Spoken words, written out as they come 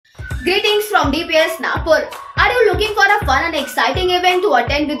Greetings from DPS Nagpur. Are you looking for a fun and exciting event to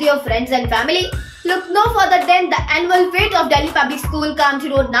attend with your friends and family? Look no further than the annual Fete of Delhi Public School Kamji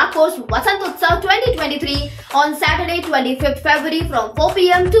Road Nagpur's Vasant Utsav 2023 on Saturday 25th February from 4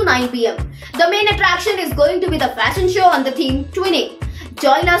 pm to 9 pm. The main attraction is going to be the fashion show on the theme Twinning.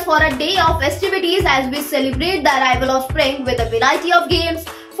 Join us for a day of festivities as we celebrate the arrival of spring with a variety of games,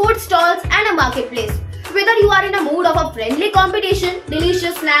 food stalls and a marketplace. Whether you are in a mood of a friendly competition,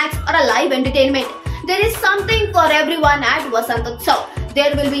 delicious snacks or a live entertainment, there is something for everyone at Vasant Utsav.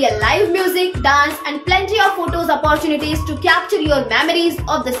 There will be a live music, dance and plenty of photos opportunities to capture your memories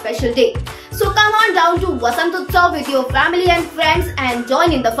of the special day. So come on down to Vasant Utsav with your family and friends and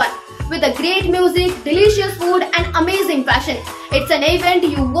join in the fun. With a great music, delicious food and amazing fashion, it's an event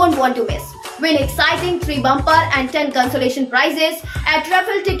you won't want to miss. Win exciting 3 bumper and 10 consolation prizes at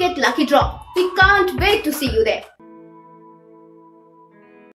raffle ticket lucky draw. We can't wait to see you there.